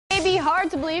hard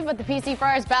to believe, but the PC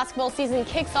Friars basketball season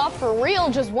kicks off for real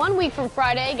just 1 week from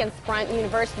Friday against Bryant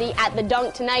University at the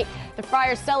Dunk tonight. The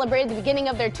Friars celebrated the beginning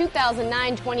of their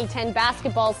 2009-2010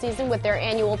 basketball season with their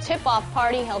annual tip-off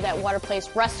party held at Water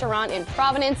Place Restaurant in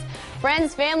Providence.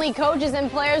 Friends, family, coaches, and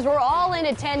players were all in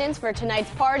attendance for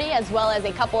tonight's party, as well as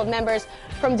a couple of members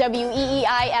from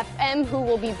WEEI-FM who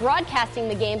will be broadcasting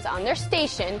the games on their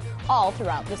station all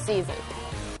throughout the season.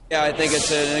 Yeah, I think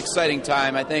it's an exciting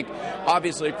time. I think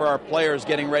obviously for our players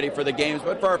getting ready for the games,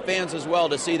 but for our fans as well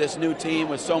to see this new team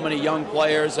with so many young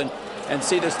players and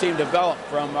see this team develop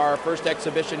from our first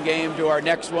exhibition game to our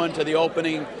next one to the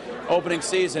opening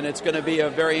season. It's going to be a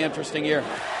very interesting year.